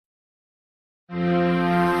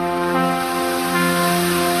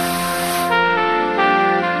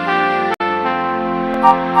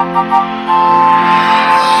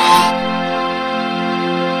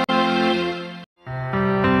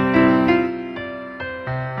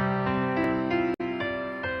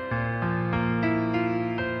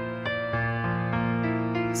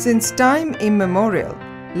Since time immemorial,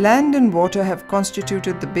 land and water have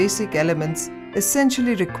constituted the basic elements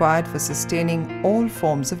essentially required for sustaining all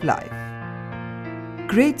forms of life.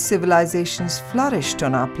 Great civilizations flourished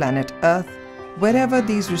on our planet Earth wherever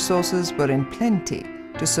these resources were in plenty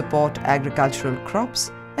to support agricultural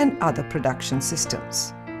crops and other production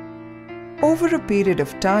systems. Over a period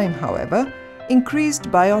of time, however, increased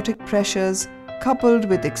biotic pressures coupled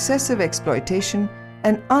with excessive exploitation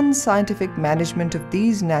and unscientific management of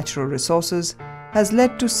these natural resources has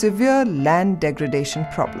led to severe land degradation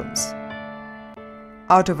problems.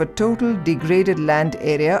 Out of a total degraded land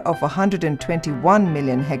area of 121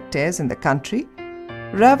 million hectares in the country,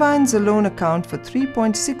 ravines alone account for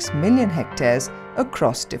 3.6 million hectares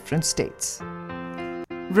across different states.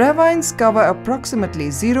 Ravines cover approximately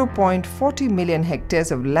 0.40 million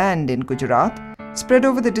hectares of land in Gujarat, spread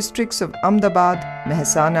over the districts of Ahmedabad,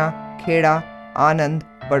 Mehsana, Kheda, Anand,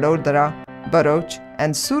 Vadodara, Bharuch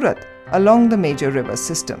and Surat along the major river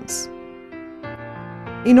systems.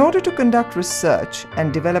 In order to conduct research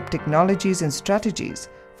and develop technologies and strategies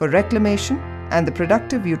for reclamation and the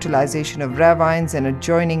productive utilization of ravines and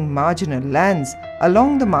adjoining marginal lands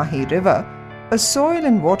along the Mahi River, a Soil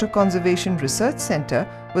and Water Conservation Research Centre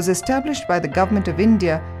was established by the Government of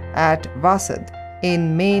India at Vasad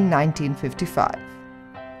in May 1955.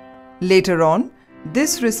 Later on,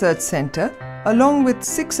 this research centre, along with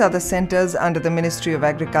 6 other centres under the Ministry of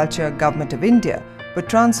Agriculture, Government of India, were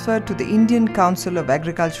transferred to the Indian Council of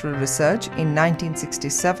Agricultural Research in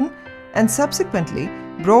 1967 and subsequently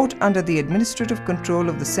brought under the administrative control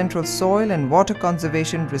of the Central Soil and Water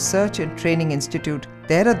Conservation Research and Training Institute,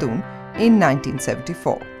 Dehradun, in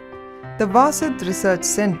 1974. The Vasad Research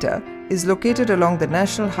Centre is located along the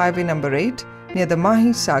National Highway No.8 near the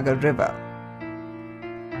Mahi Sagar River.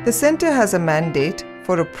 The centre has a mandate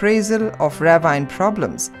for appraisal of ravine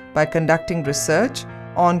problems by conducting research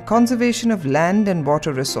on conservation of land and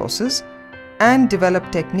water resources and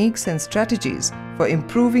develop techniques and strategies for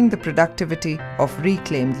improving the productivity of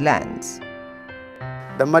reclaimed lands.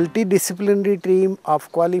 The multidisciplinary team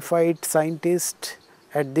of qualified scientists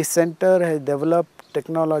at this centre has developed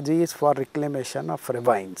technologies for reclamation of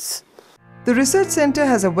ravines. The research centre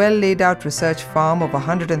has a well laid out research farm of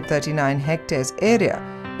 139 hectares area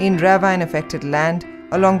in ravine affected land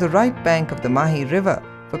along the right bank of the Mahi River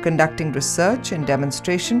for conducting research and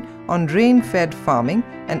demonstration on rain-fed farming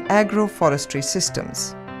and agroforestry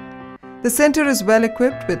systems. The centre is well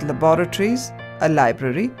equipped with laboratories, a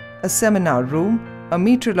library, a seminar room, a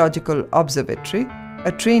meteorological observatory,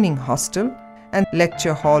 a training hostel, and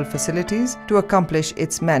lecture hall facilities to accomplish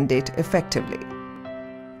its mandate effectively.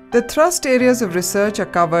 The thrust areas of research are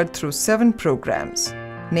covered through 7 programs,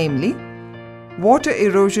 namely Water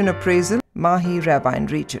Erosion Appraisal, Mahi Ravine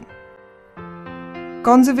Region;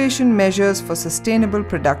 Conservation Measures for Sustainable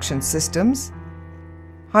Production Systems;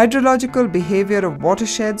 Hydrological Behavior of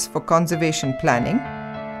Watersheds for Conservation Planning;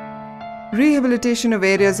 Rehabilitation of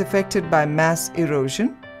Areas Affected by Mass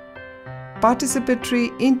Erosion; Participatory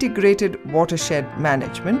Integrated Watershed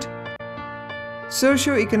Management;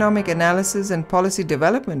 Socio-economic Analysis and Policy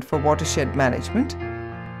Development for Watershed Management;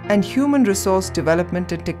 and Human Resource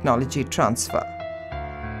Development and Technology Transfer.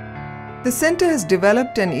 The centre has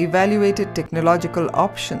developed and evaluated technological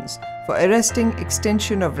options for arresting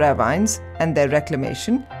extension of ravines and their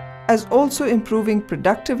reclamation, as also improving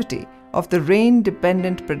productivity of the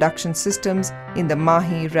rain-dependent production systems in the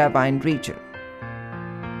Mahi Ravine region.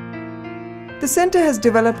 The centre has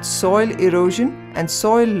developed soil erosion and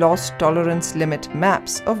soil loss tolerance limit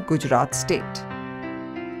maps of Gujarat state.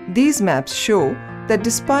 These maps show that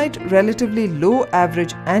despite relatively low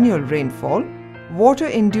average annual rainfall,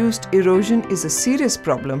 water-induced erosion is a serious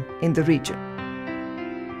problem in the region.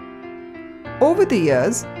 Over the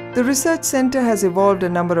years, the research centre has evolved a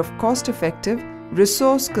number of cost-effective,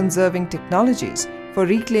 resource-conserving technologies for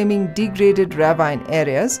reclaiming degraded ravine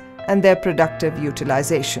areas and their productive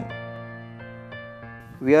utilization.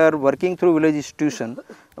 We are working through village institution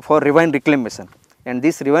for ravine reclamation, and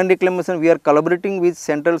this ravine reclamation we are collaborating with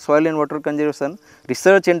Central Soil and Water Conservation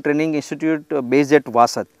Research and Training Institute based at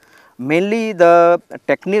Vasad. Mainly the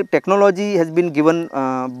technology has been given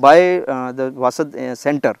by the Vasad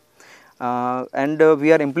Centre, and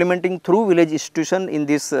we are implementing through village institution in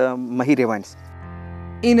this Mahi ravines.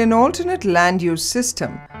 In an alternate land use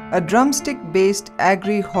system, a drumstick based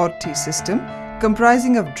agri-horti system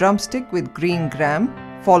comprising of drumstick with green gram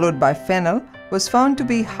followed by fennel was found to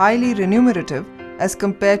be highly remunerative as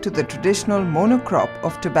compared to the traditional monocrop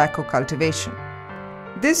of tobacco cultivation.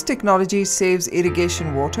 This technology saves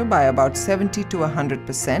irrigation water by about 70 to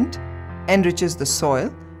 100%, enriches the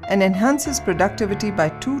soil, and enhances productivity by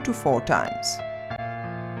 2 to 4 times.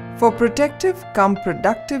 For protective cum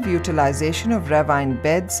productive utilization of ravine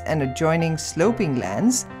beds and adjoining sloping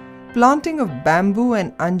lands, planting of bamboo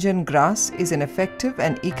and anjan grass is an effective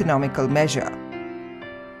and economical measure.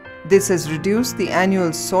 This has reduced the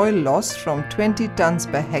annual soil loss from 20 tons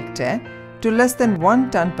per hectare to less than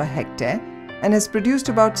 1 ton per hectare and has produced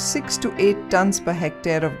about 6 to 8 tons per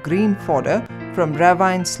hectare of green fodder from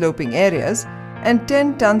ravine sloping areas and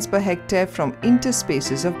 10 tons per hectare from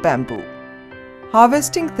interspaces of bamboo.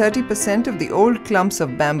 Harvesting 30% of the old clumps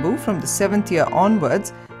of bamboo from the 7th year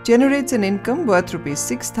onwards generates an income worth Rs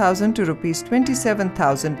 6,000 to Rs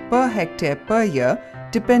 27,000 per hectare per year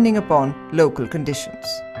depending upon local conditions.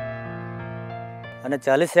 અને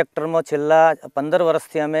 40 હેક્ટરમાં છેલ્લા 15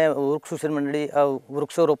 વર્ષથી અમે વૃક્ષ ઉછેર મંડળી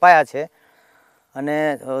વૃક્ષો રોપાયા છે અને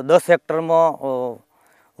 10 હેક્ટરમાં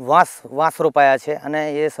વાંસ રોપાયા છે અને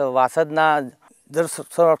એ વાસદના જળ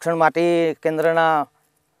સંરક્ષણ માટી કેન્દ્રના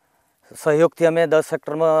સહયોગથી અમે 10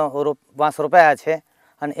 હેક્ટરમાં વાંસ રોપાયા છે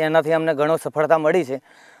અને એનાથી અમને ઘણો સફળતા મળી છે.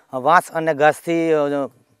 વાંસ અને ઘાસથી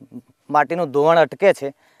માટીનું ધોવાણ અટકે છે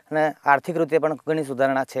અને આર્થિક રીતે પણ ઘણી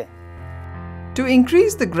સુધારણા છે. To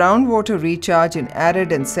increase the groundwater recharge in arid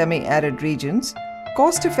and semi-arid regions,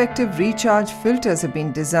 cost-effective recharge filters have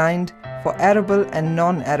been designed for arable and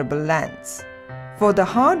non-arable lands. For the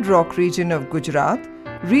hard rock region of Gujarat,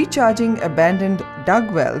 recharging abandoned dug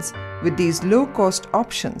wells with these low-cost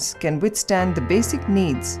options can withstand the basic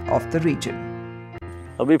needs of the region.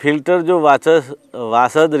 अभी filter जो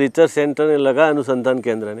Vasad research centre ने लगा अनुसंधान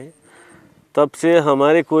केंद्र ने, तब से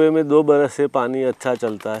हमारे कुएं में 2 बरस से पानी अच्छा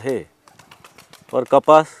चलता है और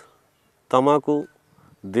कपास, तम्बाकू,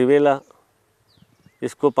 दिवेला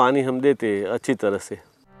इसको पानी हम देते हैं अच्छी तरह से.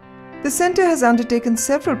 The centre has undertaken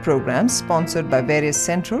several programs sponsored by various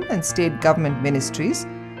central and state government ministries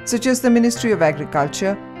such as the Ministry of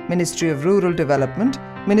Agriculture, Ministry of Rural Development,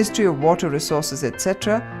 Ministry of Water Resources,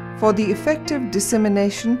 etc. for the effective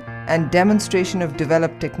dissemination and demonstration of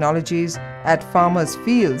developed technologies at farmers'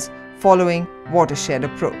 fields following watershed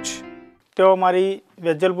approach. તો મારી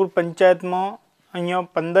વેજલપુર પંચાયતમાં અહીંયા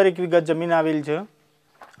 15 વીઘા જમીન આવેલ છે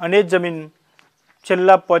અને એ જમીન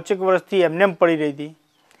છેલ્લા 5 વર્ષથી એમનેમ પડી રહી હતી.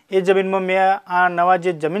 એ જમીનમાં મેં આ નવા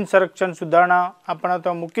જે જમીન સંરક્ષણ સુધારણા આપણા તો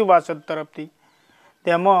મૂક્યું વાસદ તરફથી,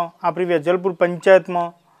 તેમાં આપણી વેજલપુર પંચાયતમાં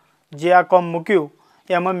જે આ કામ મૂક્યું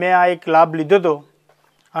એમાં મેં આ એક લાભ લીધો હતો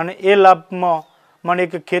અને એ લાભમાં મને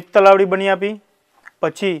એક ખેત તલાવડી બની આપી.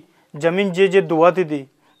 પછી જમીન જે ધોવાતી હતી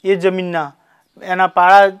એ જમીનના એના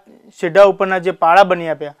પાળા શેઢા ઉપરના જે પાળા બની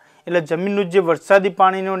આપ્યા એટલે જમીનનું જે વરસાદી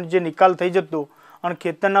પાણીનો જે નિકાલ થઈ જતો અને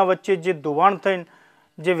ખેતરના વચ્ચે જે ધોવાણ થઈને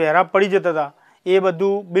જે વેરા પડી જતા હતા એ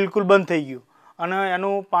બધું બિલકુલ બંધ થઈ ગયું અને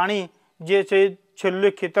એનું પાણી જે છે છેલ્લે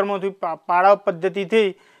ખેતરમાંથી પાળા પદ્ધતિથી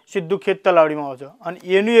સીધું ખેત તલાવડીમાં આવે છે અને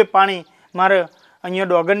એનું એ પાણી મારે અહીંયા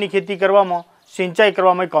ડોગરની ખેતી કરવામાં સિંચાઈ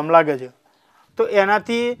કરવામાં કામ લાગે છે. તો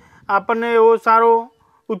એનાથી આપણને એવો સારો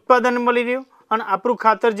ઉત્પાદન મળી રહ્યું અને આપણું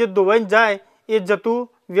ખાતર જે ધોવાઈને જાય એ જતું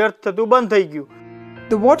વ્યર્થ થતું બંધ થઈ ગયું.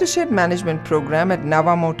 The watershed management program at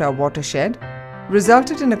Navamota watershed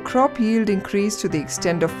resulted in a crop yield increase to the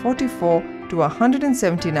extent of 44 to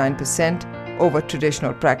 179% over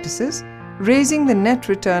traditional practices, raising the net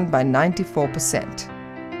return by 94%.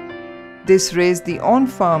 This raised the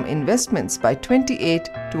on-farm investments by 28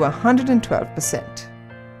 to 112%.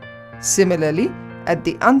 Similarly, at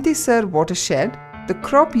the Antisar watershed, the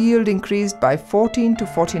crop yield increased by 14 to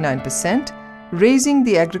 49%, raising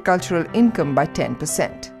the agricultural income by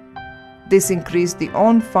 10%. This increased the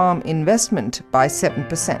on-farm investment by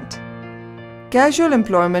 7%. Casual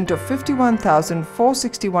employment of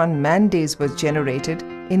 51,461 man-days was generated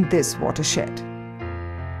in this watershed.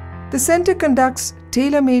 The centre conducts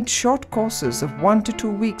tailor-made short courses of 1 to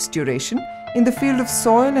 2 weeks duration in the field of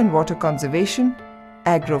soil and water conservation,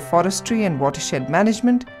 agroforestry and watershed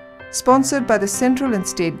management, sponsored by the central and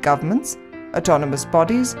state governments, autonomous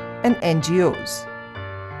bodies and NGOs.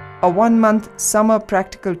 A 1-month summer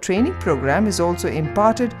practical training program is also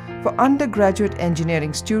imparted for undergraduate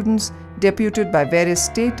engineering students deputed by various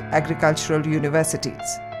state agricultural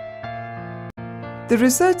universities. The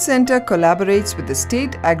research centre collaborates with the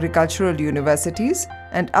state agricultural universities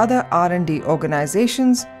and other R&D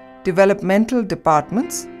organizations, developmental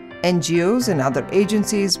departments, NGOs and other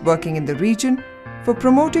agencies working in the region for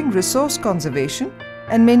promoting resource conservation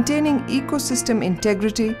and maintaining ecosystem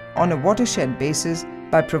integrity on a watershed basis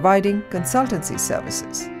by providing consultancy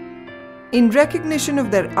services. In recognition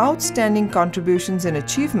of their outstanding contributions and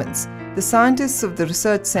achievements, the scientists of the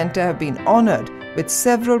research centre have been honoured with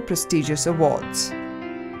several prestigious awards.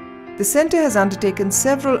 The centre has undertaken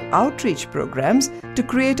several outreach programs to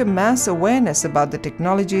create a mass awareness about the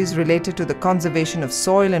technologies related to the conservation of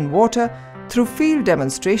soil and water through field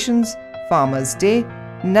demonstrations, Farmers' Day,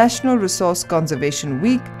 National Resource Conservation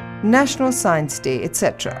Week, National Science Day,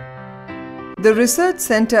 etc. The Research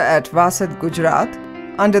Centre at Vasad, Gujarat,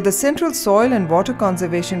 under the Central Soil and Water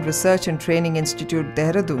Conservation Research and Training Institute,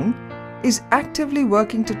 Dehradun, is actively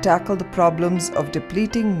working to tackle the problems of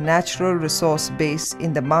depleting natural resource base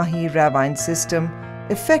in the Mahi ravine system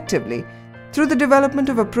effectively through the development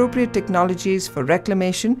of appropriate technologies for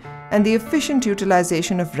reclamation and the efficient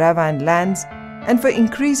utilization of ravine lands, and for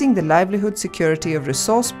increasing the livelihood security of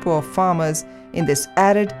resource-poor farmers in this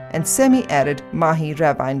arid and semi-arid Mahi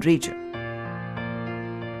ravine region.